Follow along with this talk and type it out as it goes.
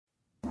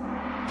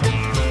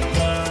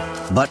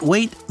But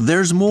wait,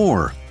 there's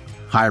more.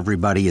 Hi,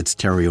 everybody. It's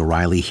Terry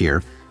O'Reilly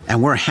here,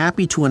 and we're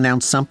happy to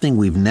announce something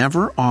we've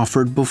never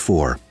offered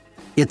before.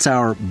 It's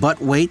our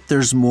But Wait,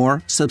 There's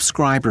More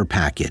subscriber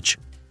package.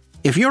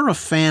 If you're a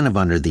fan of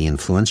Under the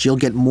Influence, you'll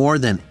get more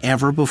than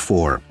ever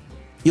before.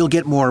 You'll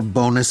get more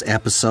bonus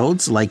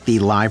episodes like the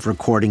live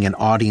recording and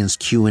audience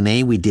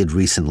Q&A we did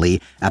recently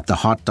at the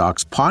Hot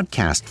Docs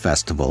Podcast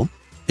Festival,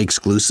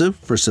 exclusive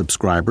for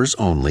subscribers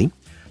only.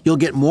 You'll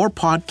get more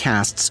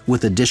podcasts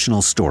with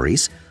additional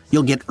stories.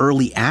 You'll get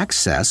early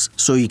access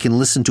so you can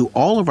listen to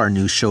all of our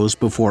new shows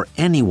before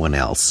anyone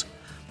else.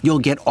 You'll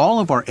get all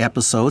of our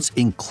episodes,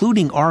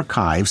 including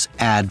archives,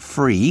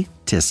 ad-free.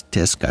 Tisk,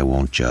 tisk, I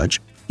won't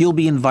judge. You'll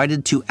be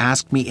invited to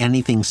Ask Me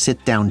Anything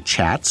sit-down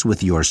chats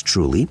with yours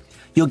truly.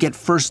 You'll get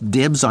first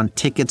dibs on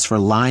tickets for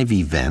live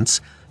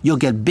events. You'll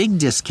get big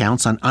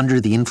discounts on Under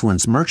the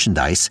Influence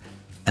merchandise.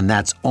 And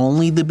that's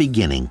only the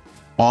beginning,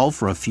 all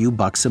for a few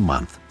bucks a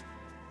month.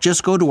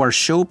 Just go to our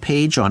show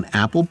page on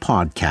Apple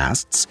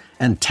Podcasts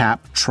and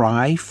tap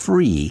Try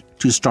Free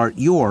to start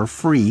your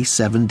free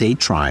 7-day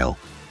trial.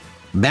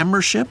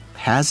 Membership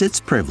has its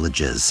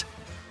privileges.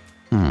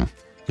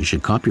 You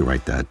should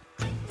copyright that.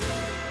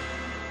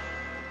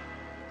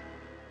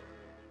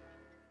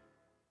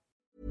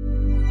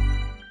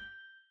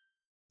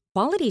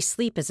 Quality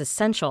sleep is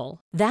essential.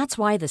 That's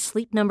why the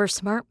Sleep Number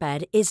Smart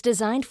Bed is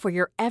designed for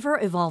your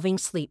ever-evolving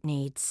sleep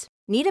needs.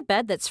 Need a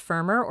bed that's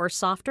firmer or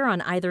softer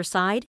on either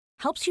side?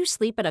 Helps you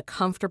sleep at a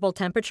comfortable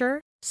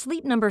temperature?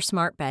 Sleep Number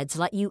Smart Beds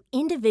let you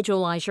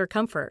individualize your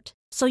comfort,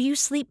 so you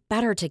sleep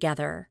better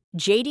together.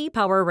 J.D.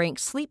 Power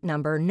ranks Sleep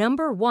Number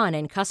number 1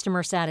 in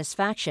customer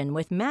satisfaction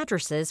with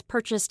mattresses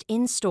purchased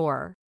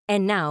in-store.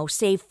 And now,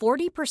 save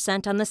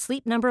 40% on the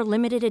Sleep Number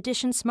Limited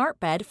Edition Smart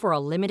Bed for a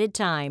limited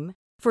time.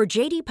 For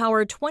J.D.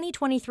 Power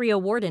 2023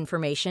 award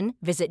information,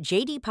 visit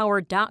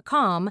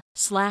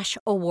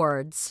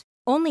jdpower.com/awards.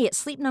 Only at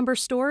Sleep Number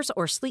stores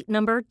or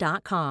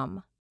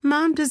sleepnumber.com.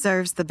 Mom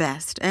deserves the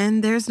best,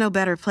 and there's no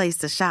better place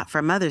to shop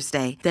for Mother's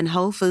Day than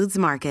Whole Foods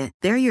Market.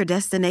 They're your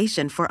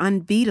destination for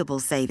unbeatable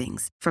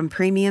savings, from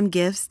premium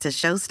gifts to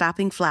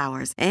show-stopping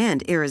flowers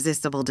and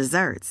irresistible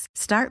desserts.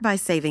 Start by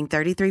saving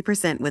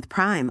 33% with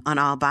Prime on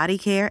all body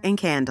care and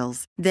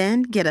candles.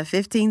 Then get a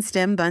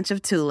 15-stem bunch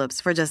of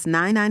tulips for just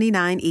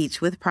 $9.99 each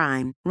with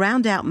Prime.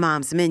 Round out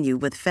Mom's menu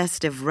with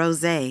festive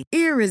rosé,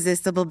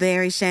 irresistible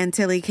berry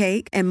chantilly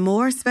cake, and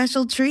more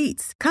special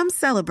treats. Come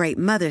celebrate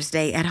Mother's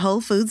Day at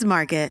Whole Foods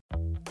Market.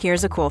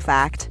 Here's a cool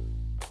fact.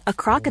 A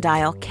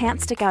crocodile can't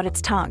stick out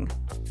its tongue.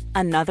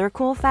 Another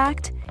cool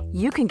fact,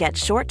 you can get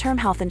short-term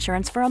health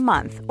insurance for a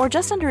month or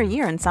just under a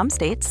year in some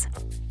states.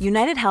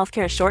 United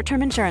Healthcare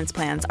short-term insurance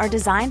plans are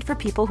designed for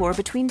people who are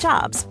between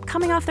jobs,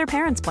 coming off their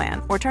parents'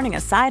 plan, or turning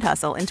a side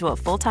hustle into a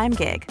full-time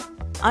gig.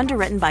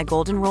 Underwritten by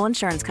Golden Rule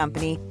Insurance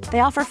Company,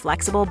 they offer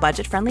flexible,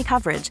 budget-friendly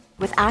coverage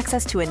with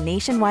access to a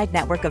nationwide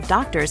network of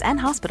doctors and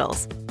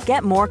hospitals.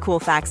 Get more cool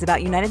facts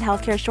about United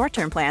Healthcare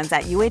short-term plans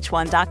at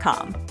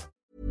uh1.com.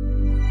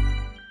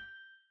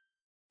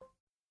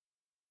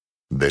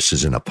 This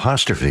is an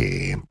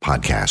Apostrophe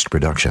podcast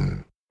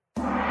production.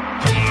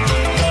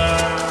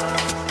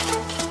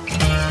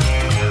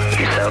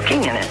 You're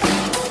soaking in it.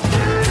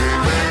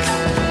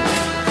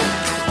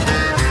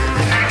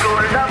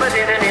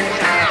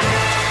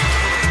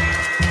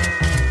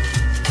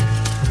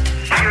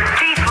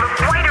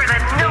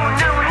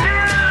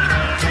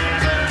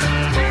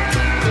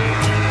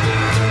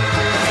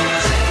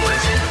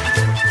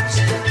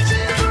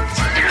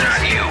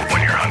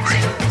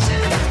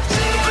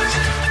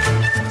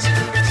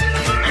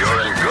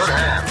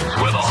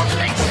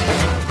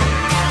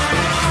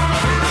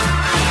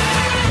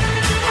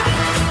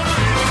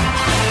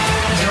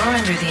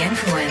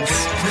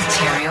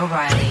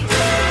 O'Reilly.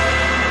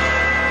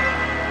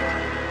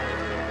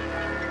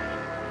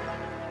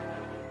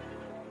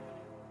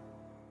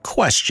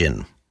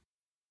 Question.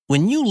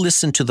 When you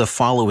listen to the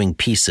following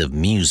piece of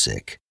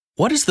music,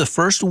 what is the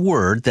first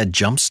word that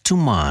jumps to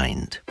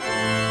mind?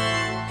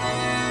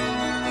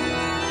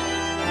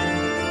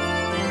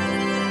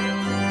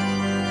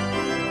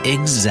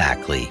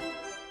 Exactly.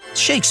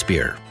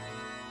 Shakespeare.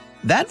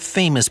 That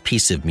famous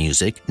piece of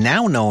music,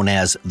 now known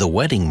as the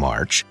Wedding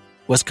March,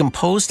 was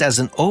composed as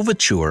an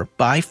overture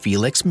by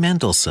Felix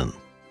Mendelssohn.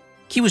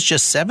 He was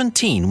just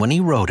 17 when he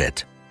wrote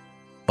it.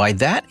 By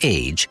that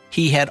age,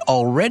 he had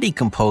already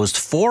composed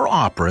 4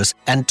 operas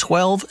and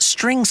 12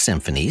 string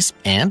symphonies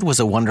and was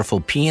a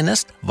wonderful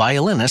pianist,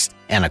 violinist,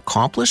 and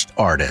accomplished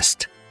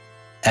artist.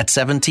 At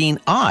 17,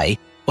 I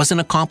was an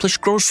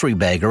accomplished grocery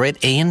bagger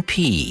at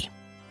A&P.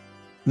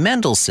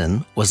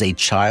 Mendelssohn was a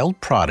child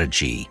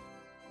prodigy.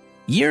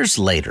 Years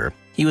later,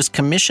 he was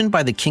commissioned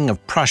by the King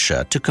of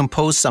Prussia to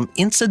compose some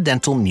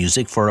incidental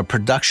music for a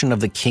production of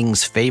the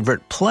king's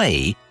favorite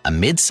play, A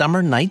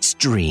Midsummer Night's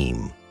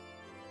Dream.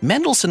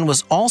 Mendelssohn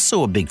was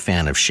also a big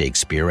fan of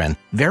Shakespeare and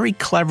very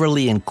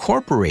cleverly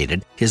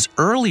incorporated his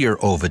earlier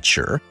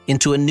overture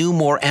into a new,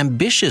 more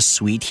ambitious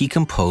suite he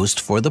composed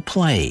for the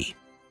play.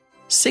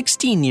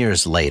 16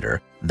 years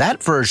later,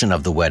 That version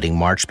of the wedding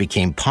march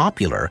became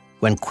popular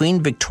when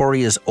Queen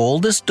Victoria's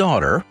oldest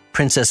daughter,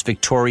 Princess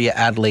Victoria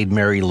Adelaide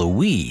Mary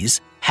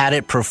Louise, had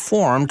it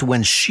performed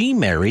when she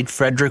married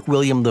Frederick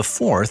William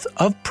IV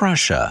of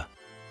Prussia.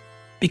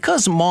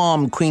 Because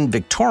Mom, Queen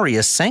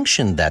Victoria,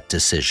 sanctioned that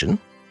decision,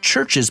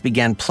 churches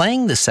began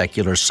playing the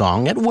secular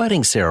song at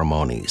wedding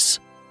ceremonies.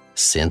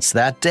 Since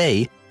that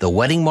day, the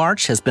wedding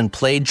march has been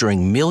played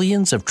during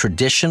millions of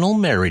traditional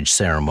marriage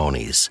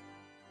ceremonies.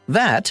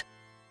 That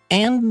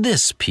and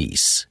this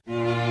piece.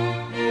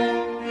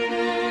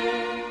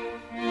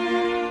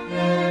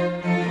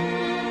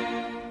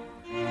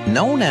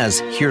 Known as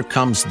Here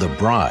Comes the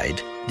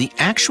Bride, the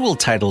actual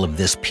title of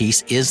this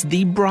piece is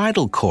The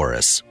Bridal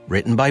Chorus,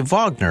 written by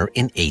Wagner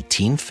in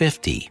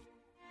 1850.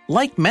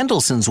 Like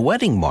Mendelssohn's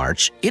Wedding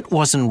March, it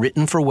wasn't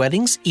written for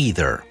weddings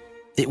either.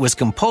 It was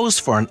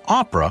composed for an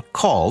opera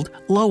called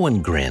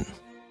Lohengrin.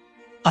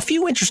 A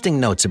few interesting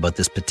notes about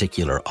this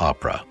particular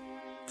opera.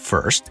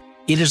 First,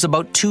 it is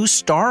about two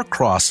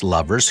star-crossed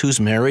lovers whose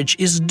marriage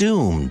is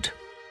doomed.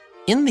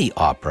 In the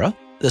opera,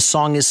 the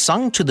song is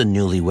sung to the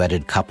newly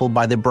wedded couple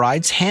by the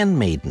bride's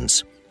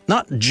handmaidens,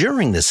 not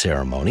during the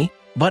ceremony,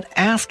 but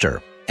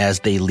after, as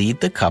they lead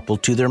the couple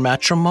to their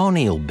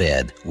matrimonial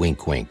bed,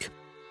 wink wink.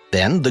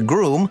 Then the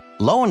groom,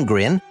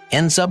 Lohengrin,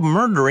 ends up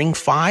murdering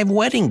 5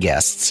 wedding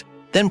guests,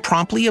 then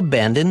promptly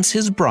abandons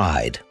his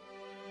bride.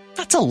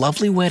 That's a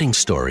lovely wedding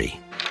story.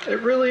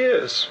 It really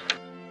is.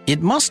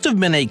 It must have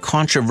been a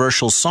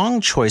controversial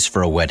song choice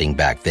for a wedding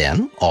back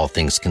then, all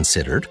things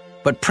considered,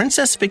 but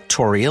Princess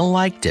Victoria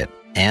liked it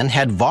and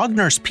had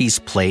Wagner's piece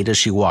played as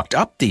she walked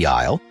up the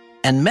aisle,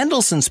 and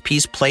Mendelssohn's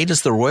piece played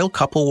as the royal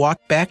couple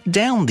walked back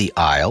down the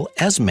aisle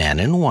as man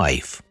and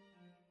wife.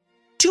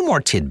 2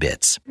 more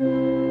tidbits.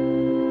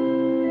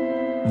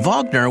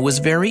 Wagner was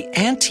very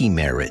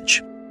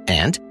anti-marriage,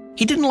 and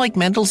he didn't like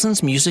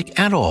Mendelssohn's music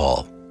at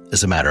all.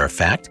 As a matter of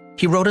fact,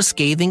 he wrote a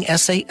scathing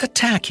essay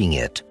attacking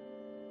it.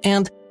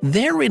 And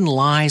therein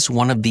lies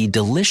one of the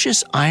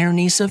delicious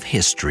ironies of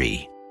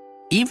history.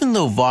 Even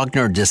though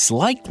Wagner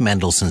disliked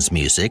Mendelssohn's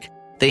music,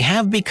 they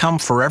have become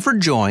forever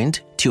joined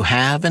to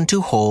have and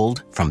to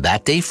hold from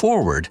that day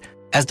forward,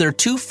 as their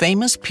 2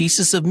 famous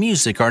pieces of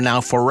music are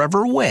now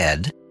forever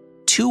wed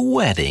to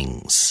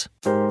weddings.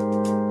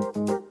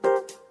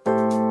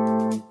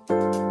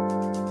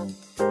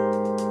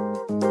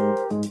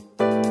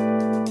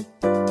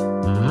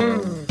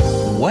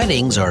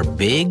 Weddings are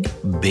big,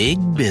 big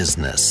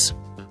business.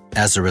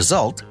 As a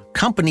result,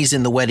 companies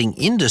in the wedding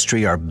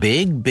industry are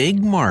big,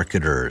 big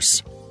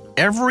marketers.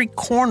 Every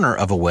corner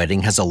of a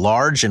wedding has a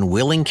large and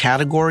willing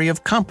category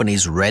of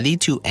companies ready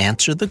to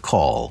answer the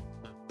call.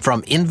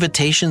 From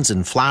invitations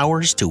and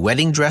flowers to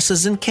wedding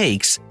dresses and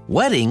cakes,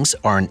 weddings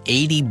are an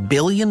 $80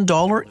 billion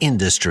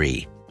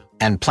industry.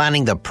 And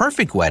planning the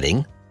perfect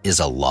wedding is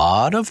a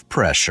lot of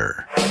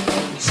pressure.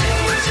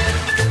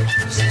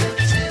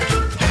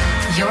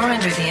 You're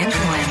under the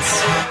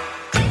influence.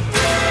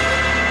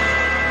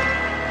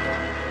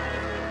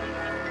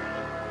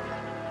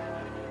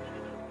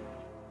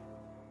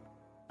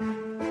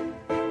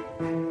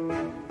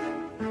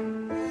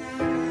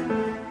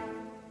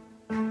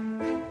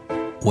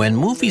 When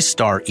movie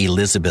star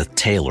Elizabeth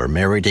Taylor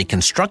married a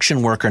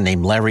construction worker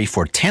named Larry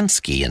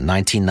Fortensky in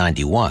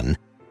 1991,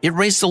 it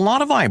raised a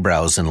lot of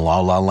eyebrows in La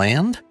La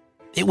Land.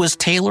 It was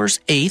Taylor's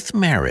 8th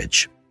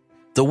marriage.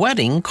 The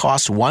wedding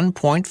cost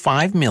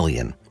 $1.5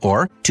 million,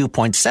 or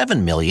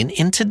 $2.7 million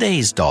in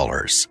today's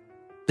dollars.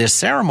 This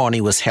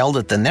ceremony was held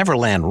at the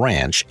Neverland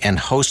Ranch, and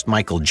host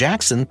Michael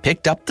Jackson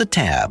picked up the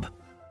tab.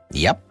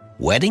 Yep,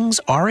 weddings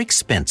are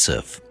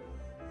expensive.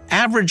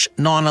 Average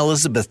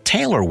non-Elizabeth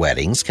Taylor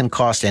weddings can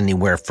cost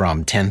anywhere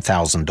from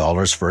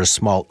 $10,000 for a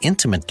small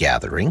intimate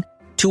gathering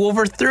to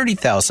over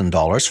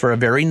 $30,000 for a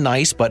very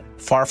nice but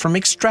far from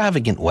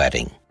extravagant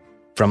wedding.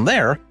 From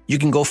there, you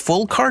can go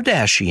full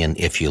Kardashian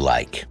if you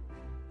like.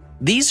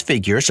 These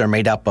figures are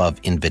made up of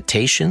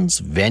invitations,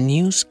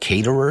 venues,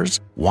 caterers,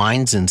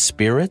 wines and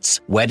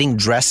spirits, wedding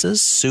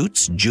dresses,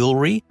 suits,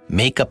 jewelry,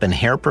 makeup and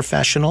hair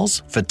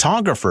professionals,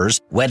 photographers,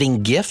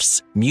 wedding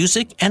gifts,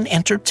 music, and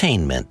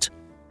entertainment.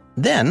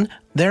 Then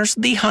there's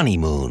the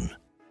honeymoon.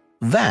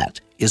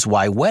 That is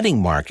why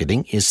wedding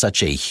marketing is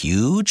such a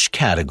huge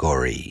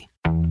category.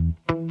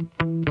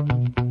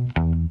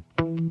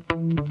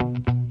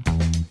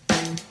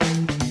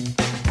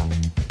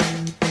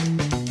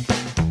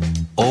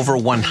 Over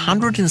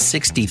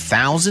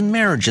 160,000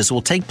 marriages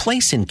will take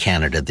place in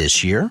Canada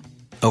this year,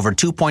 over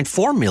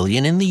 2.4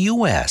 million in the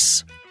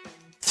U.S.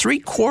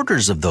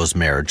 3/4 of those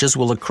marriages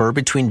will occur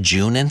between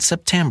June and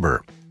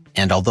September.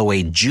 And although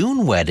a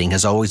June wedding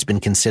has always been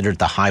considered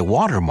the high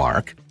water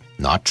mark,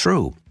 not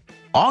true.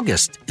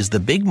 August is the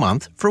big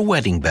month for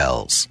wedding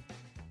bells.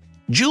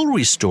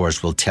 Jewelry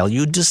stores will tell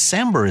you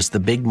December is the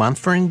big month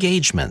for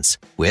engagements,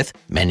 with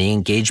many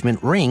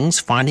engagement rings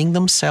finding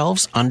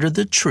themselves under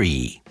the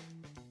tree.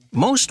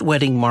 Most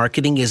wedding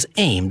marketing is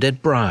aimed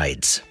at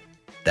brides.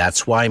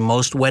 That's why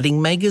most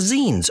wedding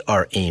magazines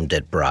are aimed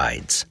at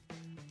brides.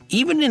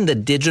 Even in the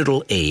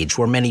digital age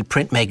where many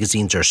print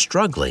magazines are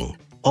struggling,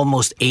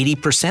 Almost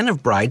 80%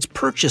 of brides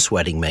purchase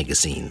wedding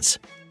magazines.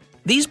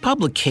 These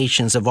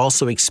publications have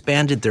also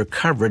expanded their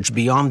coverage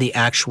beyond the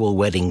actual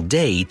wedding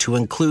day to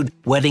include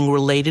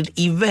wedding-related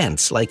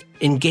events like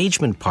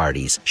engagement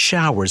parties,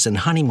 showers, and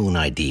honeymoon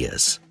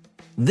ideas.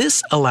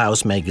 This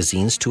allows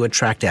magazines to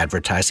attract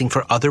advertising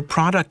for other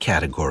product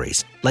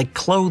categories like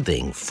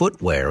clothing,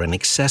 footwear, and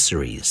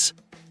accessories.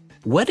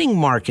 Wedding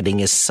marketing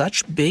is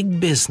such big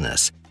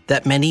business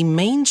that many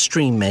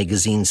mainstream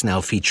magazines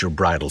now feature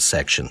bridal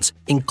sections,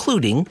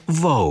 including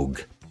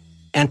Vogue.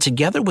 And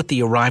together with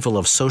the arrival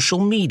of social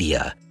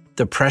media,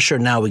 the pressure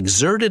now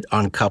exerted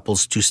on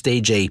couples to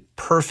stage a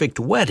perfect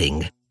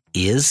wedding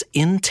is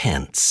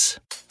intense.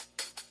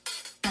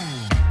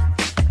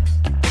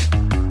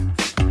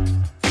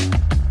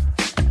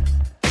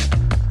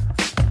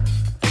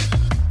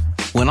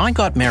 When I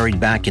got married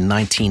back in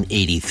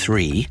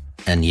 1983,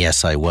 and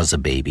yes, I was a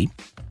baby,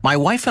 my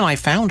wife and I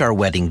found our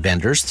wedding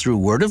vendors through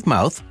word of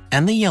mouth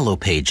and the Yellow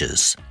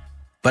Pages.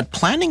 But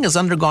planning has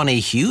undergone a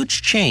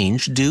huge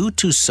change due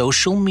to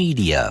social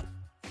media.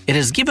 It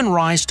has given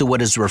rise to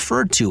what is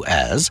referred to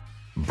as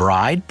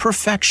bride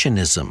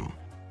perfectionism.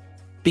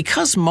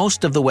 Because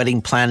most of the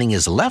wedding planning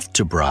is left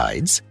to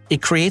brides,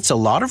 it creates a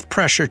lot of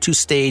pressure to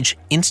stage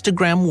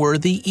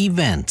Instagram-worthy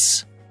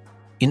events.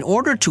 In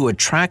order to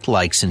attract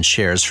likes and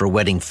shares for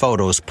wedding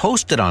photos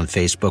posted on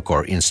Facebook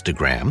or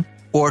Instagram,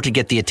 or to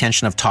get the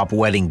attention of top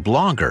wedding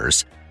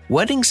bloggers,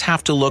 weddings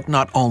have to look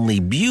not only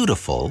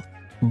beautiful,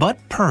 but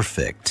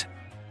perfect.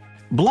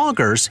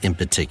 Bloggers, in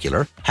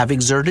particular, have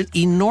exerted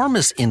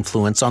enormous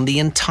influence on the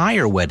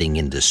entire wedding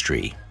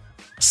industry.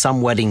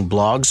 Some wedding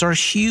blogs are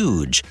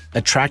huge,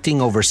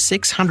 attracting over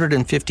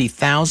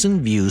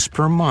 650,000 views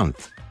per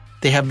month.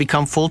 They have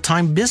become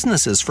full-time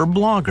businesses for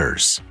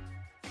bloggers.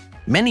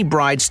 Many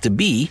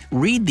brides-to-be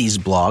read these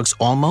blogs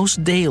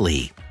almost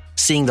daily,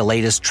 seeing the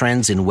latest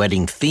trends in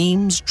wedding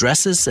themes,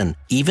 dresses, and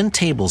even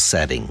table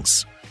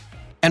settings.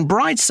 And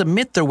brides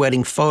submit their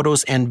wedding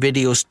photos and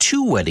videos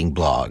to wedding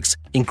blogs,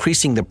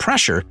 increasing the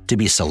pressure to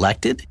be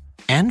selected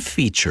and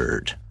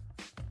featured.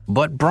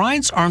 But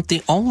brides aren't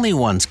the only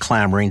ones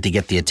clamoring to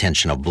get the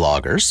attention of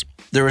bloggers.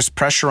 There is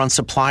pressure on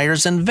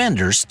suppliers and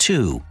vendors,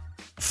 too.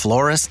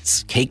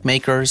 Florists, cake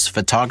makers,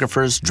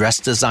 photographers,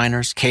 dress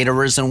designers,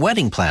 caterers, and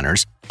wedding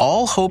planners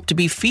all hope to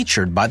be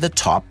featured by the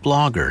top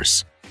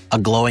bloggers. A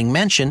glowing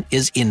mention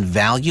is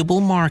invaluable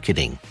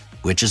marketing,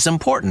 which is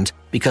important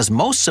because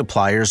most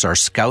suppliers are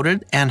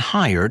scouted and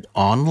hired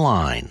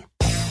online.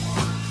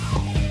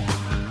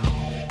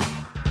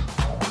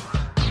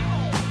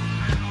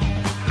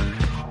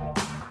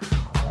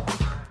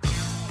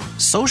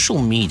 Social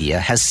media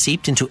has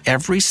seeped into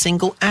every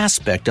single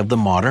aspect of the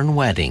modern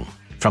wedding,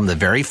 from the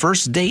very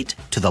first date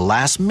to the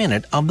last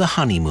minute of the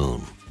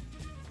honeymoon.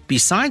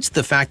 Besides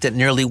the fact that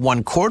nearly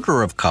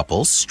 1/4 of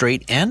couples,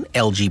 straight and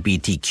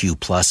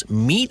LGBTQ+,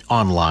 meet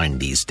online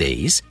these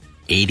days,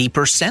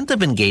 80%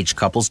 of engaged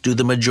couples do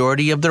the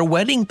majority of their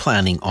wedding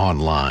planning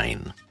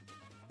online.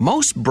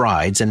 Most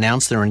brides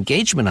announce their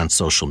engagement on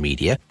social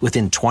media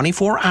within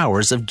 24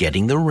 hours of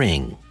getting the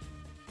ring.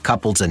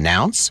 Couples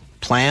announce,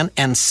 plan,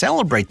 and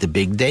celebrate the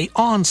big day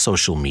on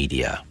social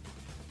media.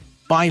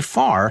 By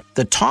far,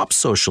 the top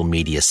social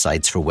media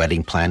sites for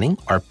wedding planning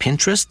are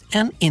Pinterest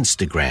and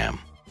Instagram.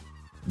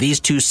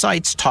 These two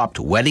sites topped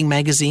wedding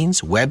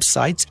magazines,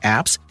 websites,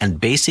 apps, and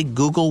basic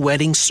Google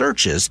wedding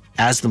searches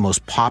as the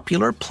most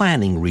popular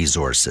planning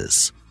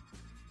resources.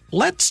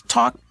 Let's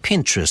talk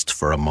Pinterest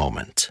for a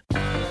moment.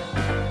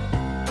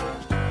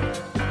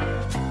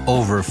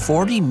 Over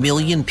 40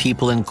 million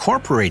people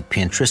incorporate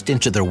Pinterest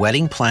into their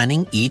wedding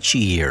planning each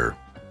year.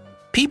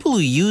 People who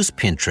use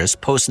Pinterest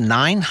post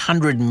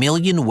 900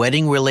 million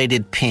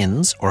wedding-related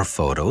pins or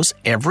photos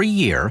every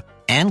year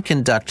and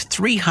conduct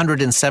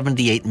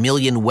 378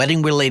 million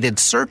wedding-related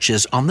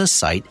searches on the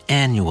site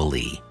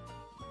annually.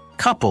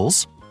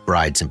 Couples,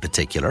 brides in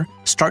particular,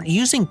 start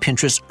using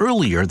Pinterest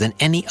earlier than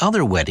any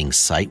other wedding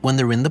site when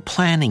they're in the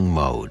planning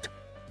mode.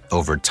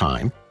 Over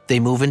time, they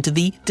move into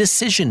the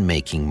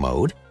decision-making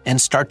mode and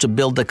start to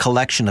build a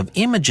collection of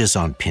images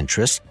on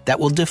Pinterest that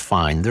will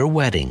define their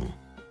wedding.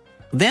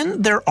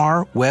 Then there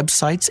are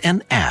websites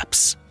and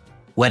apps.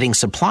 Wedding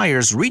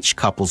suppliers reach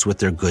couples with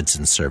their goods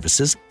and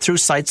services through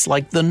sites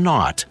like The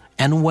Knot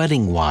and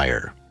Wedding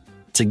Wire.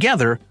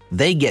 Together,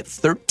 they get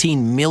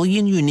 13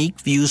 million unique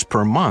views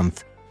per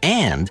month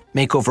and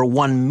make over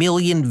 1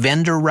 million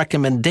vendor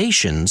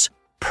recommendations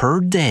per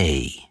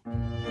day.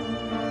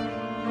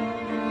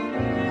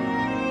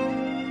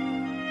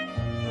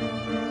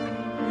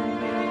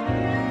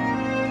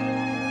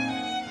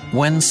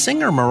 When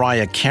singer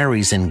Mariah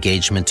Carey's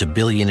engagement to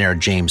billionaire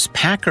James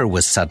Packer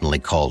was suddenly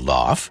called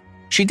off,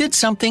 she did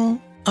something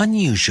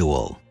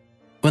unusual.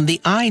 When the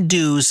I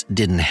Do's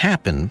didn't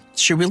happen,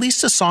 she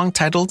released a song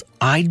titled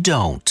I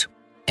Don't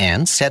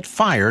and set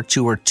fire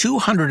to her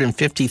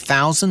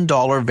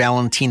 $250,000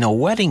 Valentino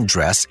wedding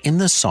dress in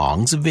the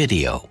song's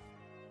video.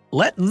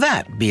 Let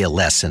that be a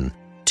lesson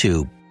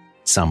to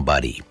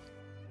somebody.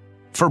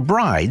 For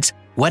brides,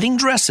 wedding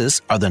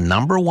dresses are the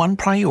 #1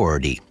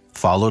 priority,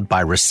 followed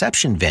by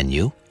reception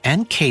venue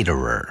and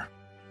caterer.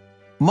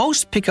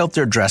 Most pick out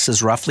their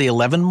dresses roughly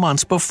 11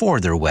 months before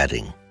their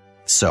wedding.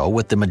 So,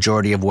 with the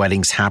majority of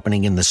weddings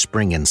happening in the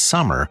spring and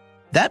summer,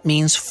 that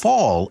means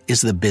fall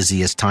is the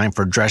busiest time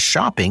for dress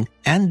shopping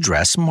and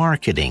dress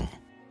marketing.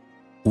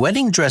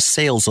 Wedding dress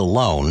sales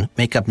alone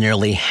make up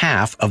nearly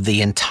half of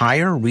the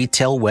entire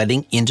retail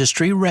wedding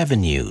industry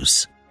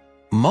revenues.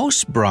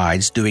 Most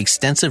brides do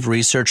extensive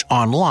research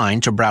online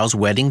to browse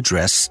wedding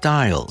dress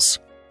styles.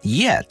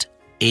 Yet,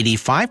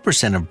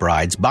 85% of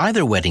brides buy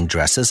their wedding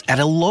dresses at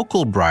a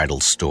local bridal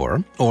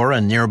store or a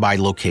nearby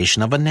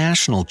location of a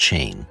national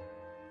chain.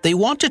 They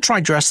want to try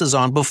dresses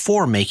on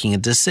before making a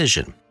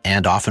decision,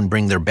 and often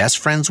bring their best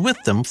friends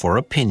with them for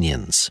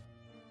opinions.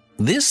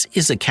 This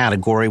is a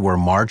category where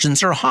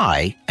margins are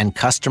high and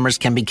customers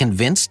can be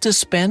convinced to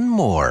spend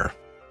more.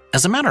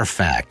 As a matter of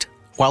fact,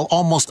 while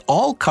almost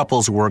all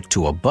couples work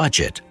to a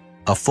budget,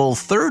 a full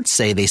third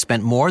say they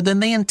spent more than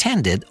they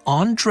intended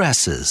on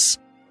dresses.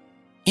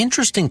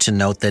 Interesting to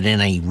note that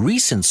in a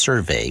recent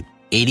survey,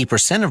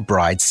 80% of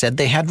brides said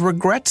they had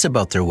regrets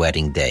about their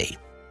wedding day.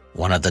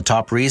 One of the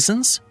top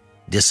reasons?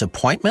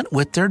 Disappointment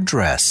with their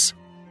dress.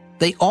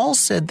 They all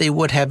said they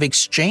would have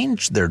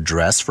exchanged their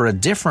dress for a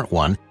different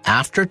one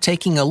after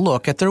taking a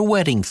look at their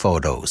wedding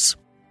photos.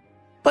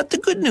 But the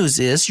good news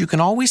is you can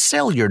always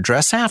sell your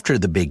dress after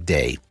the big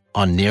day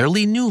on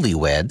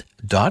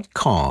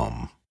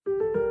nearlynewlywed.com.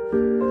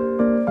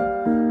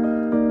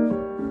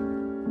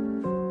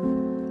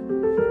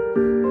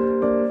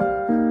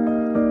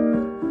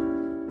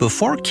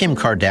 Before Kim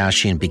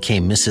Kardashian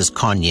became Mrs.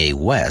 Kanye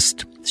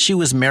West, she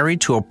was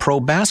married to a pro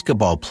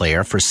basketball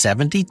player for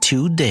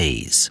 72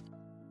 days.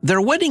 Their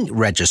wedding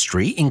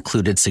registry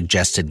included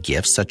suggested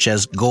gifts such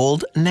as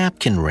gold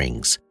napkin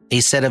rings, a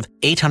set of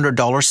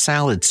 $800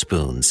 salad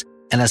spoons,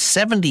 and a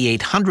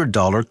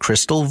 $7,800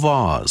 crystal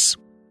vase.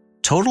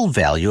 Total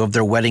value of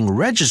their wedding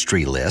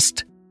registry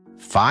list,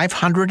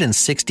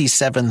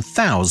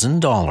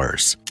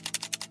 $567,000.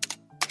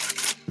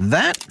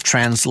 That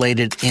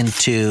translated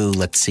into,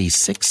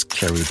 $6,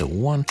 carry the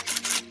 1,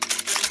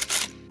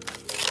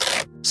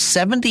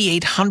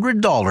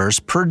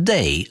 $7,800 per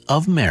day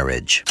of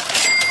marriage.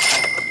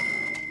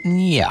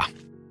 Yeah.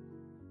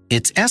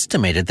 It's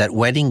estimated that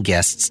wedding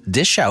guests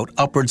dish out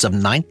upwards of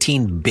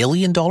 $19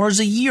 billion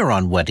a year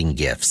on wedding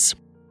gifts.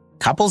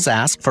 Couples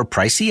ask for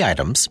pricey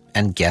items,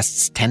 and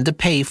guests tend to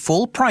pay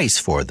full price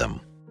for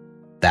them.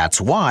 That's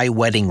why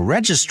wedding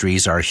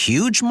registries are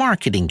huge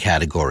marketing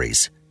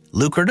categories,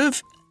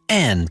 lucrative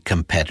and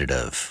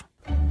competitive.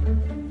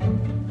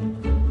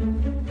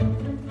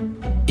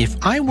 If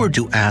I were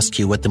to ask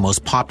you what the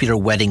most popular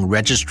wedding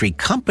registry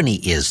company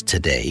is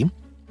today,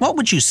 what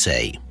would you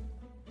say?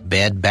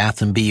 Bed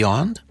Bath &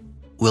 Beyond?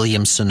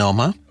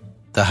 Williams-Sonoma?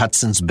 The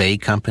Hudson's Bay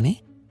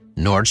Company?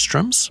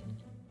 Nordstrom's?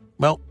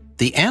 Well,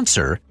 the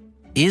answer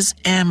is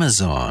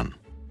Amazon.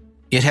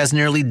 It has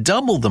nearly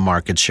doubled the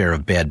market share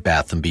of Bed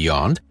Bath &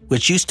 Beyond,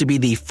 which used to be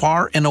the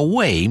far and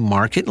away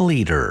market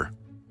leader.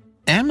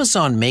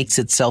 Amazon makes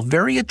itself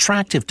very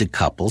attractive to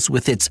couples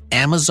with its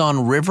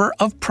Amazon River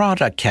of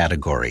product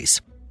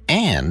categories,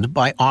 and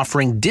by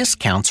offering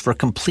discounts for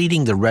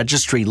completing the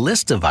registry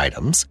list of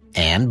items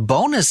and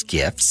bonus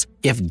gifts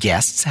if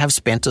guests have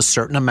spent a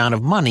certain amount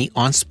of money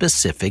on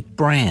specific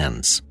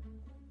brands.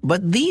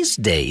 But these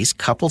days,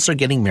 couples are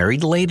getting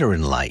married later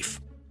in life.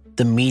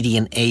 The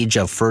median age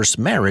of first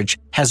marriage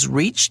has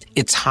reached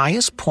its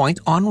highest point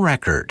on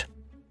record.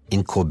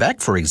 In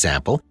Quebec, for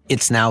example,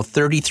 it's now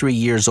 33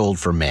 years old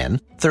for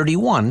men,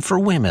 31 for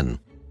women,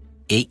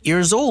 8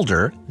 years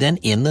older than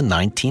in the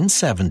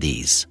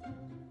 1970s.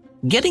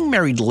 Getting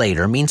married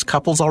later means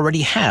couples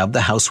already have the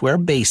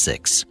houseware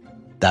basics.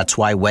 That's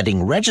why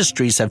wedding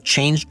registries have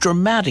changed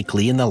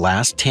dramatically in the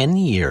last 10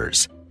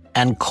 years,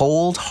 and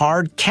cold,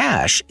 hard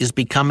cash is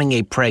becoming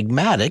a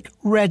pragmatic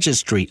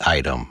registry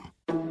item.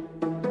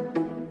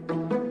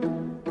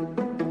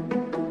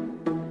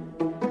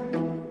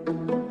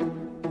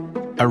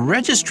 A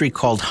registry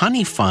called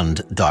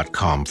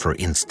honeyfund.com, for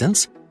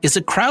instance, is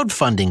a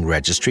crowdfunding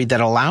registry that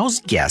allows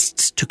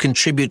guests to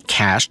contribute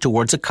cash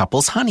towards a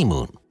couple's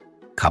honeymoon.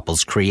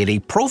 Couples create a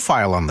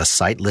profile on the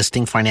site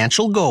listing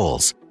financial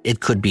goals. It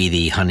could be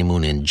the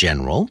honeymoon in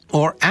general,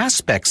 or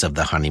aspects of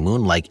the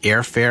honeymoon like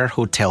airfare,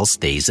 hotel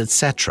stays,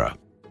 etc.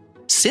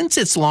 Since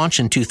its launch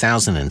in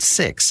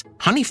 2006,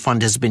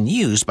 Honeyfund has been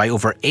used by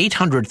over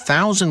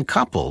 800,000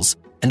 couples,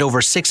 and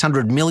over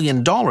 $600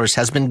 million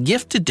has been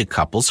gifted to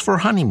couples for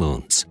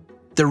honeymoons.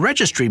 The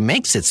registry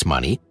makes its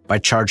money by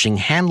charging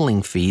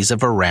handling fees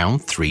of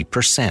around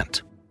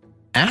 3%.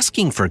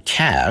 Asking for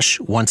cash,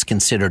 once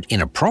considered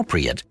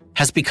inappropriate,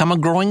 has become a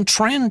growing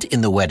trend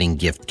in the wedding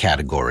gift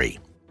category.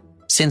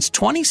 Since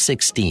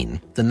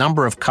 2016, the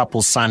number of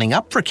couples signing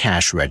up for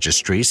cash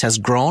registries has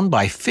grown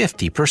by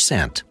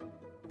 50%.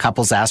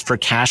 Couples ask for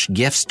cash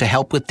gifts to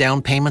help with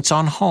down payments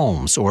on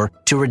homes or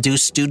to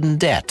reduce student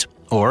debt,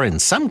 or in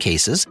some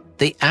cases,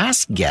 they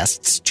ask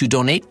guests to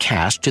donate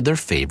cash to their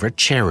favorite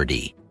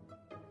charity.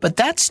 But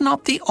that's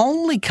not the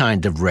only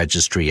kind of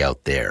registry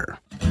out there.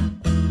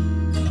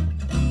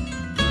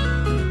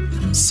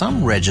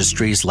 Some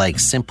registries like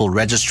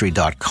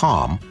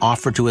simpleregistry.com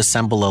offer to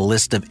assemble a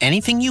list of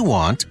anything you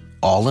want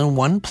all in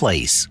one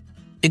place.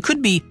 It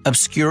could be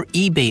obscure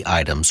eBay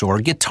items or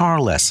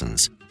guitar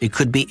lessons. It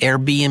could be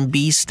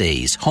Airbnb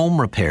stays, home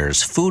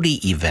repairs,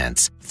 foodie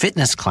events,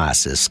 fitness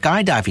classes,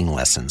 skydiving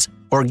lessons,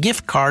 or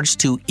gift cards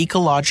to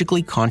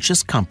ecologically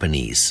conscious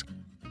companies.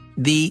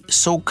 The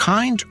So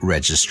Kind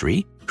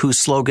registry, whose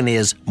slogan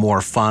is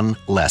more fun,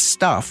 less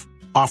stuff,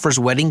 offers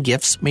wedding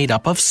gifts made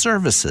up of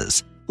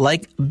services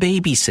like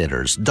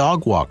babysitters,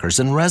 dog walkers,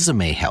 and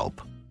resume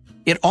help.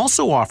 It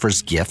also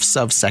offers gifts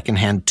of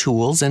secondhand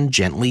tools and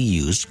gently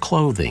used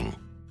clothing.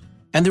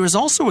 And there is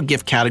also a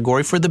gift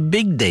category for the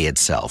big day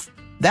itself.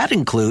 That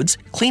includes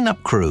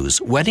cleanup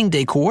crews, wedding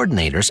day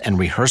coordinators, and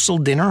rehearsal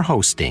dinner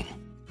hosting.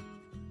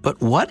 But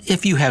what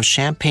if you have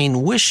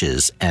champagne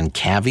wishes and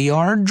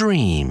caviar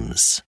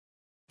dreams?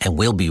 And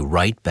we'll be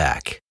right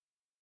back.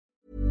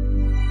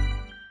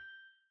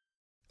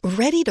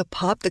 Ready to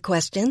pop the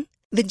question?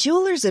 The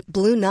jewelers at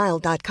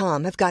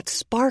BlueNile.com have got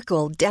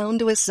sparkle down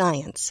to a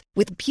science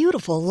with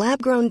beautiful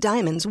lab-grown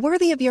diamonds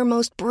worthy of your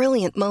most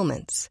brilliant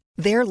moments.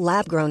 Their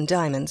lab-grown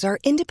diamonds are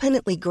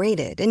independently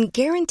graded and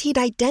guaranteed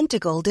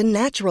identical to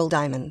natural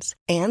diamonds,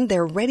 and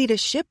they're ready to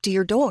ship to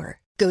your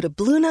door. Go to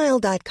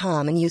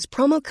BlueNile.com and use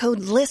promo code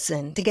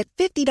LISTEN to get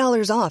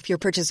 $50 off your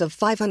purchase of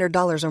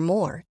 $500 or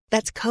more.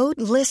 That's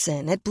code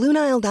LISTEN at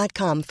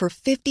BlueNile.com for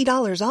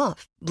 $50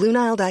 off.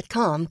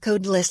 BlueNile.com,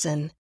 code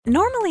LISTEN.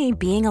 Normally,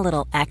 being a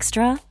little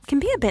extra can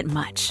be a bit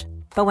much,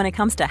 but when it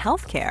comes to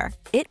healthcare,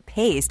 it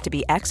pays to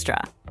be extra.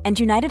 And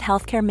United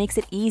Healthcare makes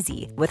it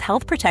easy with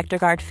Health Protector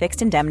Guard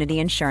fixed indemnity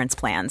insurance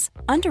plans.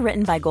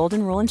 Underwritten by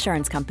Golden Rule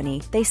Insurance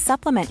Company, they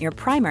supplement your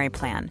primary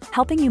plan,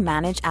 helping you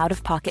manage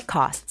out-of-pocket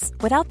costs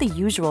without the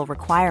usual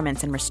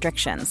requirements and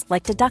restrictions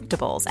like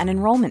deductibles and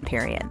enrollment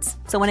periods.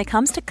 So when it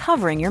comes to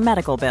covering your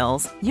medical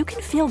bills, you can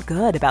feel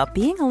good about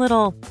being a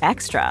little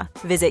extra.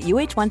 Visit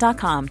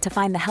uh1.com to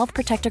find the Health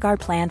Protector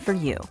Guard plan for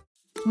you.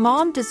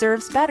 Mom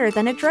deserves better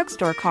than a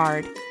drugstore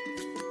card.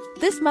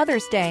 This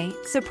Mother's Day,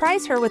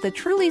 surprise her with a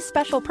truly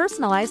special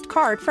personalized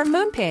card from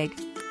Moonpig.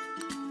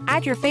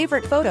 Add your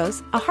favorite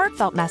photos, a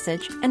heartfelt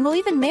message, and we'll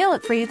even mail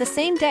it for you the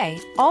same day,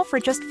 all for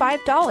just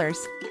 $5.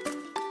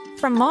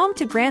 From mom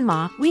to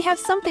grandma, we have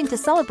something to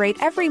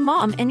celebrate every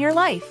mom in your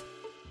life.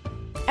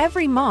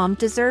 Every mom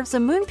deserves a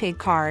Moonpig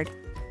card.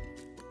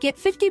 Get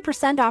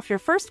 50% off your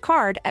first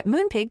card at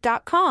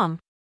Moonpig.com.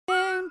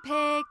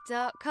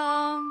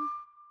 Moonpig.com.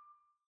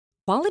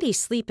 Quality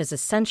sleep is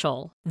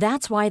essential.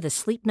 That's why the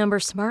Sleep Number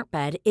Smart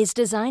Bed is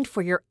designed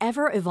for your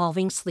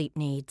ever-evolving sleep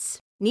needs.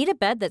 Need a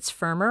bed that's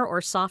firmer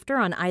or softer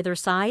on either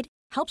side?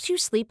 Helps you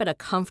sleep at a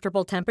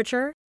comfortable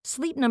temperature?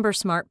 Sleep Number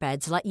Smart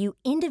Beds let you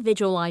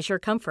individualize your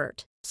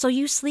comfort, so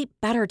you sleep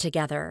better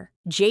together.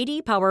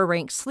 J.D. Power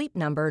ranks Sleep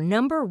Number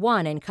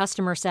 #1 in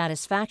customer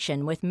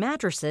satisfaction with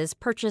mattresses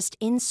purchased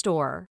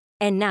in-store.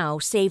 And now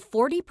save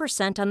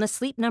 40% on the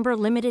Sleep Number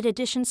Limited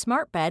Edition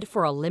Smart Bed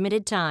for a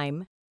limited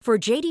time. For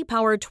J.D.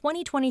 Power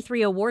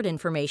 2023 award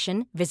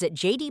information, visit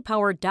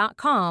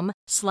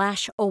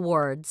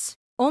jdpower.com/awards.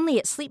 Only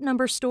at Sleep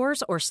Number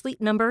stores or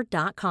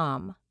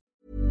sleepnumber.com.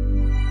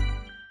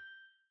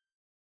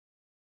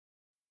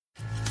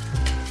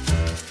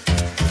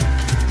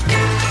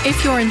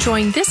 If you're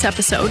enjoying this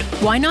episode,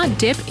 why not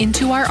dip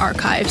into our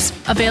archives,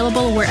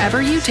 available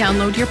wherever you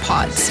download your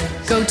pods.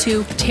 Go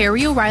to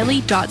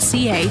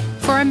terryoreilly.ca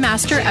for a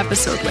master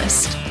episode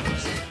list.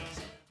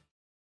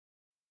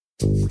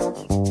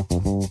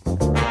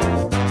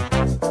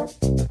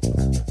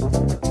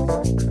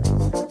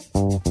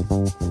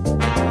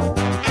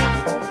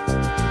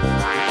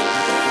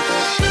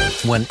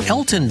 When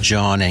Elton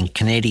John and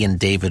Canadian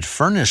David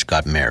Furnish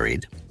got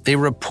married, they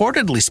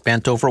reportedly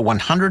spent over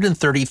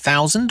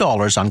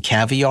 $130,000 on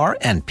caviar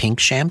and pink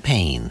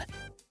champagne.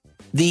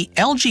 The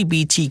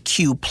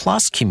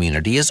LGBTQ+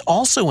 community is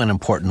also an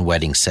important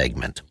wedding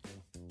segment.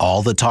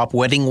 All the top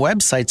wedding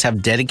websites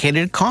have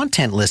dedicated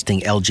content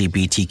listing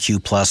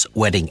LGBTQ+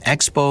 wedding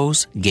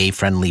expos,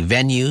 gay-friendly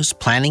venues,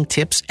 planning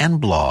tips, and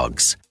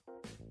blogs.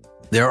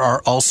 There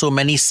are also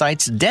many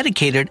sites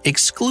dedicated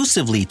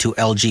exclusively to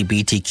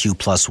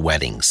LGBTQ+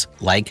 weddings,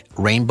 like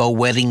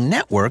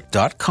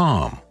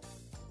RainbowWeddingNetwork.com.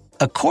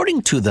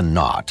 According to The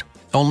Knot,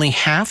 only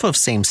half of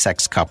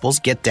same-sex couples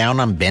get down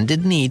on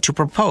bended knee to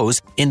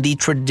propose in the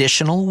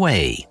traditional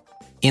way.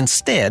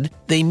 Instead,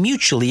 they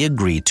mutually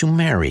agree to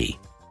marry.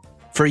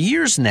 For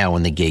years now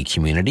in the gay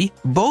community,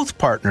 both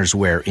partners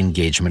wear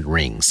engagement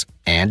rings,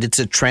 and it's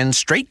a trend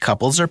straight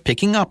couples are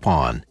picking up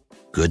on.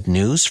 Good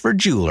news for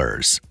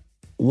jewelers.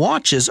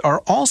 Watches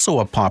are also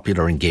a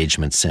popular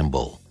engagement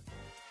symbol.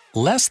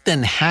 Less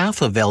than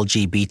half of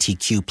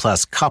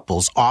LGBTQ+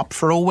 couples opt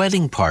for a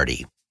wedding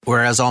party,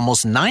 whereas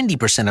almost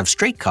 90% of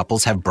straight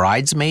couples have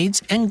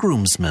bridesmaids and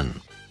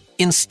groomsmen.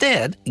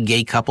 Instead,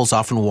 gay couples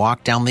often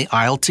walk down the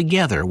aisle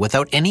together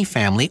without any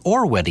family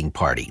or wedding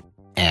party.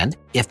 And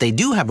if they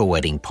do have a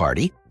wedding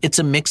party, it's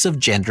a mix of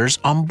genders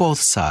on both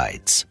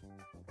sides.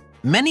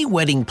 Many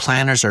wedding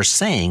planners are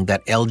saying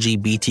that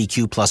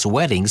LGBTQ+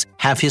 weddings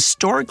have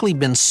historically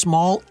been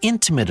small,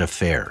 intimate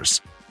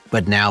affairs,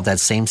 But now that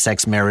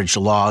same-sex marriage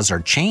laws are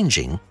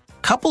changing,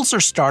 couples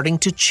are starting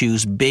to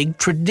choose big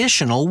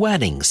traditional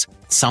weddings,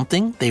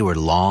 something they were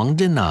long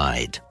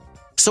denied.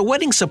 So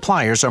wedding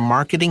suppliers are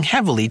marketing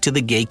heavily to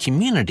the gay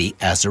community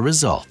as a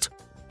result.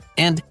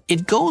 And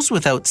it goes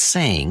without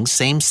saying,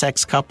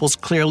 same-sex couples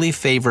clearly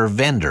favor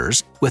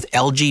vendors with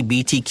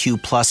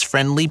LGBTQ+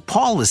 friendly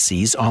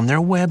policies on their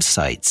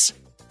websites.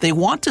 They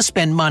want to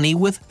spend money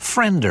with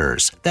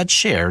frienders that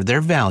share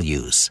their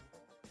values.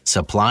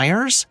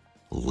 Suppliers,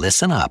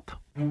 listen up.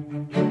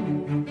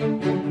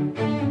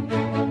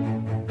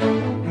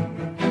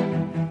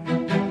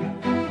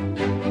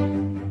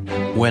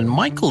 When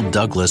Michael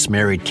Douglas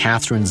married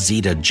Catherine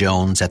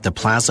Zeta-Jones at the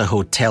Plaza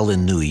Hotel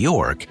in New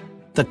York,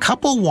 the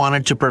couple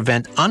wanted to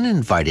prevent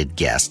uninvited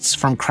guests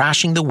from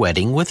crashing the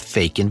wedding with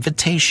fake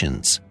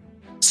invitations.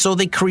 So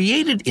they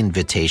created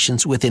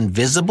invitations with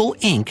invisible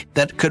ink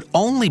that could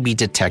only be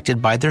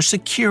detected by their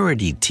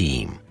security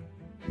team.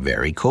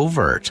 Very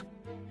covert.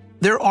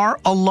 There are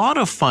a lot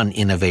of fun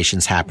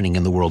innovations happening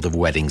in the world of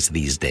weddings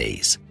these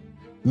days.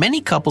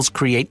 Many couples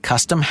create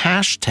custom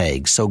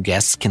hashtags so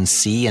guests can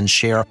see and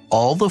share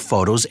all the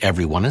photos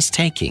everyone is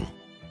taking.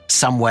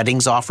 Some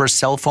weddings offer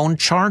cell phone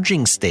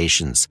charging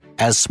stations,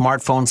 as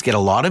smartphones get a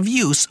lot of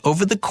use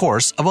over the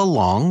course of a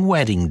long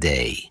wedding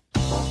day.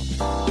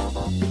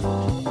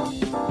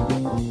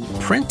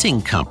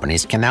 Printing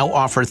companies can now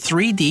offer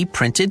 3D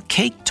printed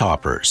cake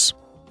toppers.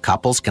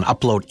 Couples can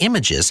upload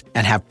images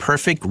and have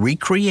perfect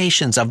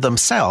recreations of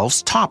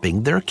themselves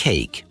topping their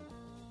cake.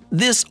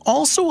 This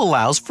also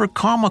allows for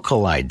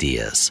comical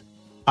ideas.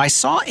 I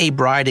saw a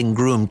bride and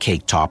groom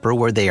cake topper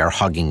where they are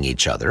hugging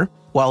each other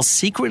while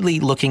secretly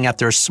looking at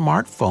their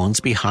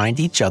smartphones behind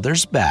each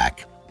other's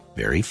back.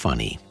 Very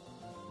funny.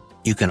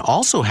 You can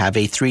also have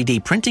a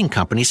 3D printing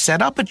company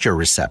set up at your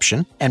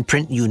reception and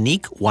print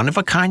unique,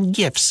 one-of-a-kind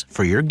gifts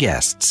for your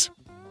guests.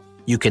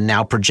 You can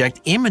now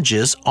project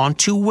images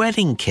onto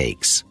wedding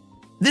cakes.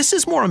 This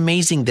is more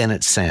amazing than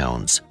it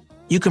sounds.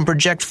 You can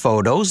project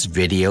photos,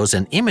 videos,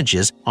 and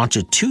images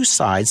onto two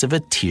sides of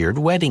a tiered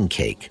wedding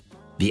cake.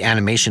 The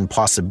animation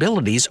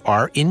possibilities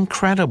are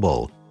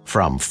incredible.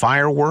 From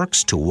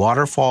fireworks to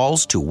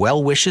waterfalls to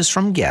well wishes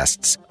from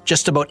guests,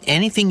 just about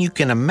anything you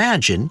can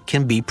imagine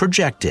can be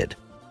projected.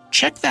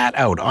 Check that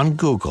out on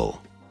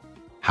Google.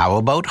 How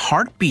about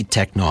heartbeat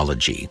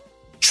technology?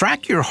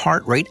 Track your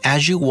heart rate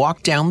as you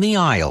walk down the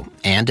aisle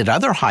and at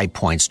other high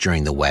points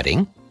during the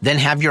wedding, then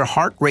have your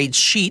heart rate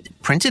sheet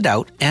printed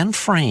out and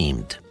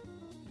framed.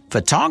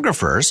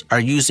 Photographers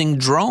are using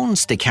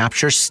drones to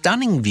capture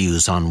stunning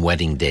views on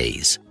wedding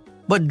days.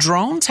 But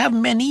drones have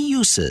many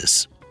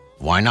uses.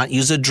 Why not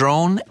use a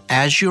drone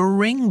as your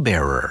ring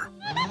bearer?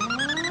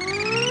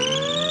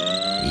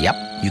 Yep,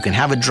 you can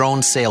have a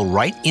drone sail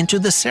right into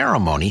the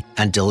ceremony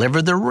and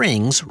deliver the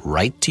rings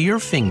right to your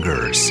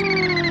fingers.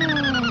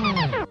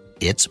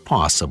 It's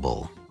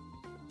possible.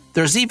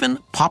 There's even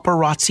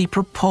paparazzi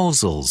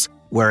proposals,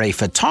 where a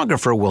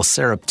photographer will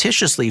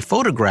surreptitiously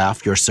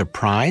photograph your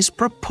surprise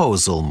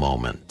proposal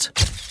moment.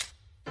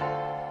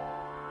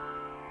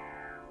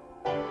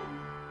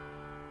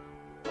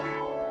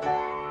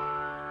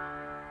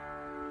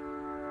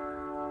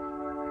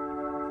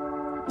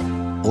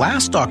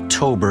 Last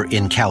October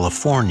in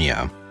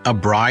California, a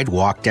bride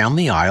walked down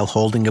the aisle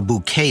holding a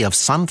bouquet of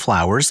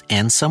sunflowers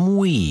and some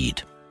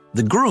weed.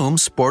 The groom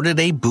sported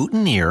a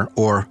boutonniere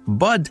or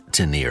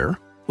boutonniere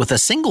with a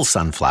single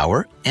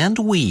sunflower and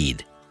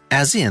weed,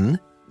 as in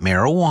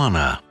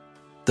marijuana.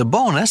 The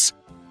bonus,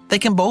 they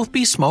can both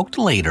be smoked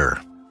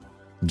later.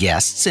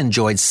 Guests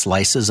enjoyed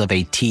slices of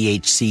a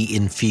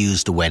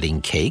THC-infused wedding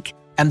cake,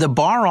 and the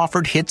bar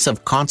offered hits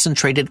of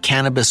concentrated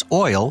cannabis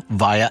oil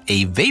via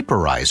a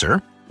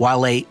vaporizer,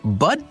 while a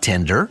bud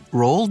tender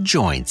rolled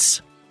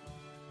joints.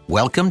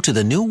 Welcome to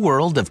the new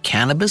world of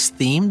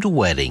cannabis-themed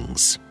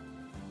weddings.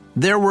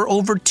 There were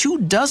over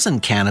 24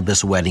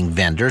 cannabis wedding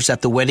vendors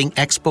at the Wedding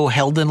Expo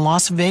held in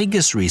Las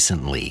Vegas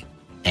recently.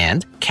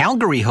 And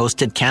Calgary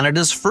hosted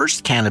Canada's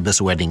first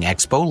Cannabis Wedding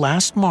Expo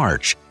last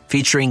March,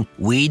 featuring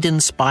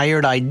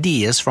weed-inspired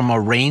ideas from a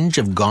range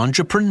of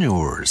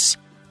ganjapreneurs.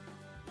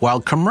 While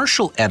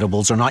commercial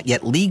edibles are not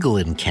yet legal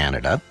in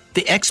Canada,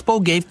 the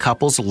expo gave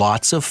couples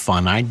lots of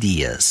fun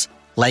ideas,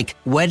 like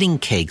wedding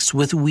cakes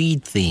with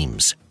weed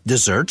themes,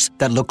 desserts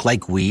that look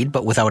like weed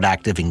but without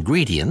active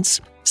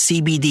ingredients,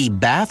 CBD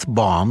bath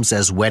bombs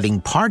as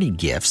wedding party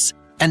gifts,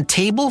 and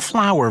table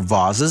flower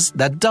vases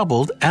that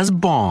doubled as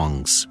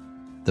bongs.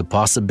 The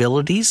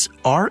possibilities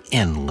are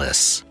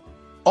endless,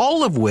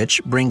 all of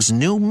which brings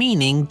new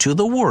meaning to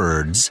the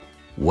words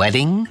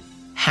wedding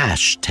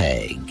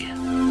hashtag.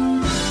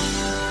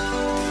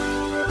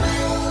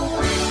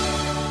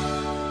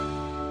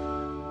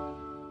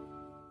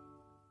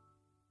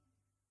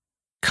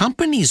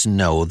 Companies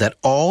know that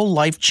all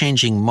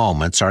life-changing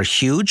moments are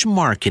huge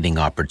marketing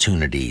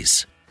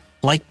opportunities,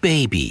 like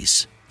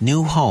babies,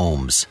 new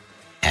homes,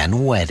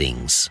 and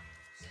weddings.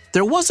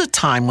 There was a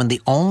time when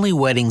the only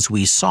weddings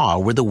we saw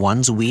were the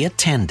ones we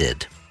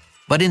attended.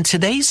 But in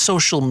today's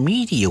social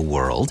media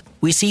world,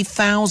 we see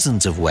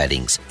thousands of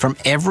weddings from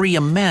every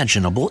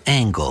imaginable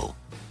angle.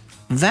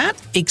 That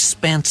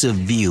expansive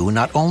view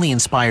not only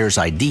inspires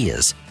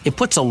ideas, it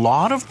puts a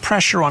lot of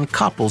pressure on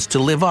couples to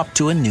live up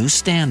to a new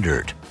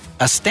standard.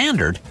 A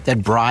standard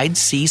that brides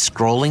see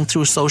scrolling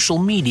through social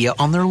media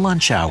on their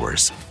lunch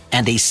hours,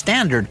 and a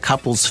standard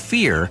couples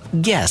fear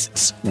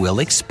guests will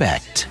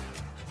expect.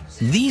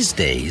 These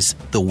days,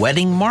 the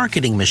wedding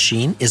marketing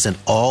machine is an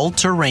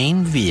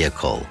all-terrain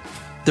vehicle.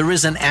 There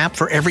is an app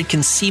for every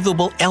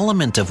conceivable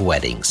element of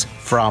weddings,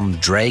 from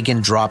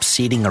drag-and-drop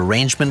seating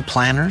arrangement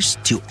planners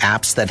to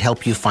apps that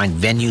help you find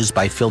venues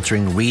by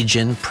filtering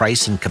region,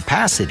 price, and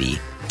capacity,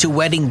 to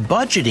wedding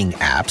budgeting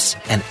apps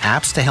and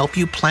apps to help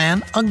you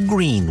plan a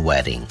green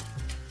wedding.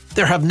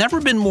 There have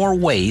never been more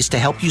ways to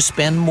help you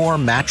spend more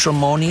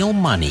matrimonial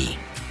money.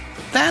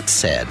 That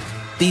said,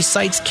 these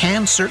sites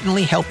can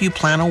certainly help you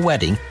plan a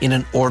wedding in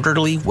an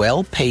orderly,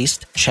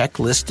 well-paced,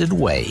 checklisted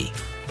way.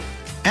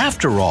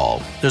 After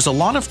all, there's a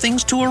lot of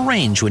things to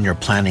arrange when you're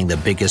planning the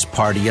biggest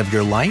party of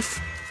your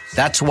life.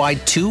 That's why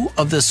 2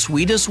 of the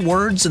sweetest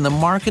words in the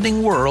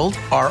marketing world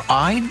are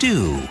I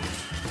do.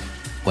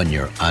 When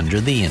you're under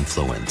the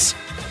influence.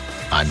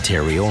 I'm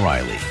Terry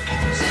O'Reilly.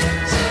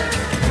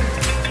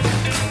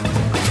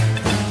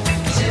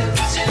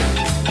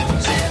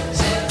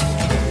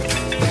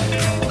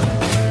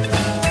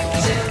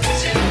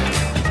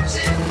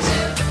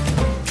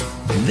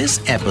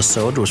 This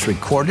episode was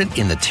recorded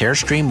in the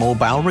Terrestream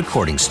Mobile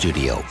Recording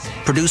Studio.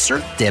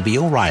 Producer, Debbie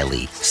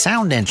O'Reilly.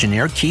 Sound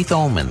engineer, Keith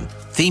Oman.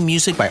 Theme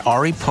music by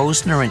Ari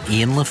Posner and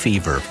Ian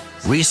Lefevre.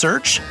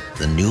 Research,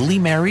 the newly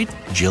married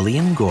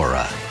Jillian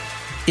Gora.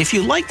 If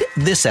you liked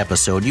this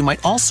episode, you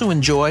might also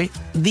enjoy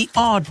The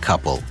Odd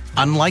Couple,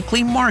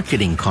 Unlikely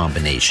Marketing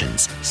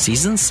Combinations,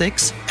 Season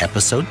 6,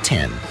 Episode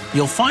 10.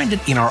 You'll find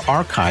it in our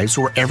archives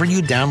wherever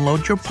you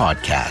download your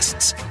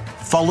podcasts.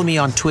 Follow me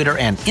on Twitter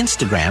and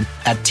Instagram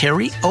at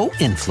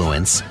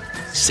TerryOInfluence.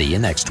 See you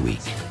next week.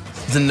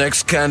 The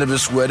next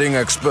Cannabis Wedding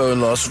Expo in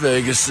Las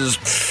Vegas is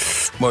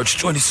March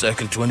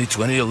 22nd,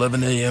 2020,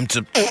 11 a.m.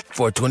 to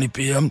 4:20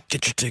 p.m.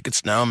 Get your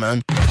tickets now,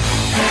 man.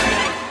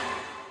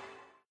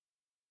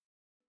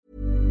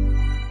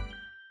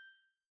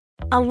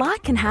 A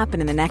lot can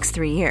happen in the next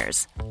 3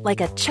 years.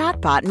 Like a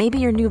chatbot may be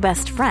your new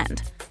best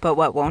friend. But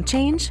what won't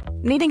change?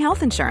 Needing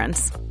health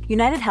insurance.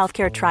 United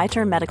Healthcare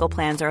Tri-Term Medical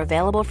Plans are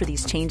available for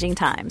these changing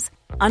times.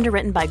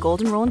 Underwritten by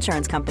Golden Rule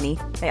Insurance Company,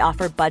 they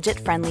offer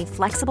budget-friendly,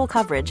 flexible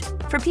coverage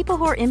for people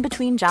who are in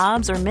between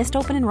jobs or missed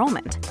open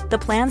enrollment. The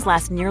plans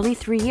last nearly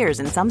 3 years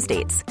in some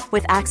states,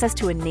 with access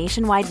to a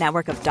nationwide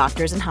network of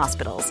doctors and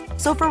hospitals.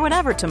 So for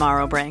whatever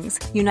tomorrow brings,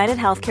 United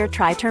Healthcare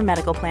Tri-Term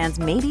Medical Plans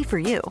may be for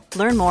you.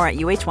 Learn more at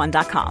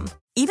uh1.com.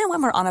 Even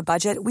when we're on a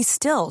budget, we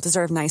still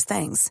deserve nice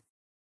things.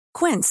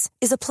 Quince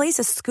is a place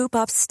to scoop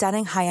up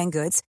stunning high-end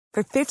goods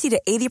for 50 to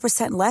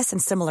 80% less than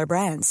similar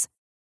brands.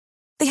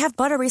 They have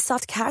buttery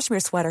soft cashmere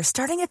sweaters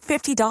starting at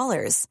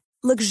 $50,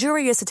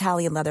 luxurious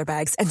Italian leather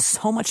bags, and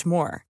so much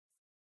more.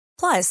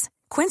 Plus,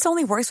 Quince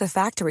only works with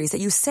factories that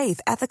use safe,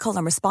 ethical,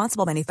 and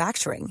responsible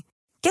manufacturing.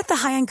 Get the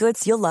high-end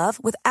goods you'll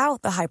love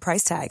without the high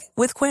price tag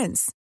with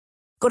Quince.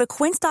 Go to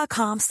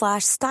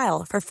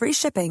quince.com/style for free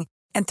shipping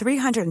and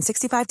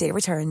 365-day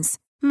returns.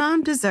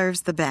 Mom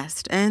deserves the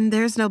best, and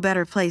there's no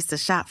better place to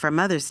shop for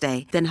Mother's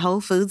Day than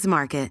Whole Foods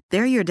Market.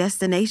 They're your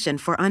destination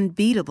for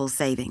unbeatable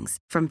savings,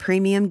 from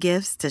premium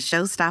gifts to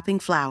show-stopping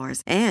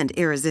flowers and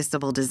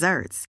irresistible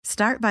desserts.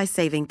 Start by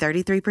saving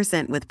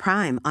 33% with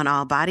Prime on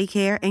all body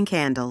care and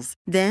candles.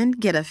 Then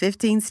get a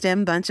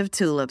 15-stem bunch of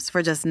tulips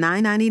for just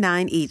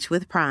 $9.99 each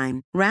with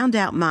Prime. Round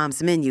out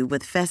Mom's menu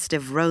with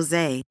festive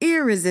rosé,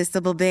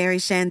 irresistible berry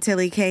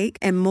chantilly cake,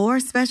 and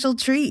more special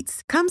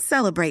treats. Come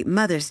celebrate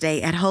Mother's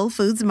Day at Whole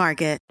Foods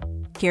Market.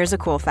 Here's a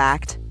cool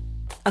fact.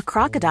 A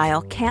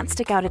crocodile can't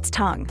stick out its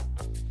tongue.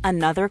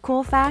 Another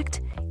cool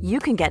fact, you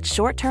can get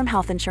short-term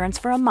health insurance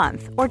for a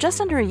month or just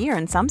under a year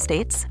in some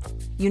states.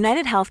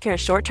 United Healthcare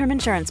short-term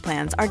insurance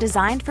plans are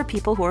designed for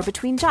people who are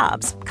between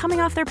jobs, coming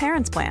off their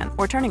parents' plan,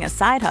 or turning a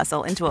side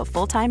hustle into a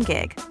full-time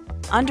gig.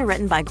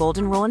 Underwritten by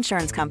Golden Rule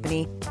Insurance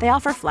Company, they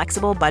offer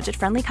flexible,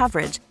 budget-friendly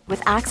coverage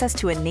with access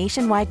to a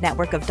nationwide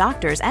network of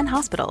doctors and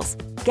hospitals.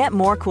 Get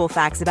more cool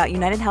facts about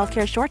United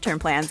Healthcare short-term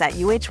plans at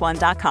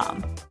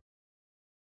uh1.com.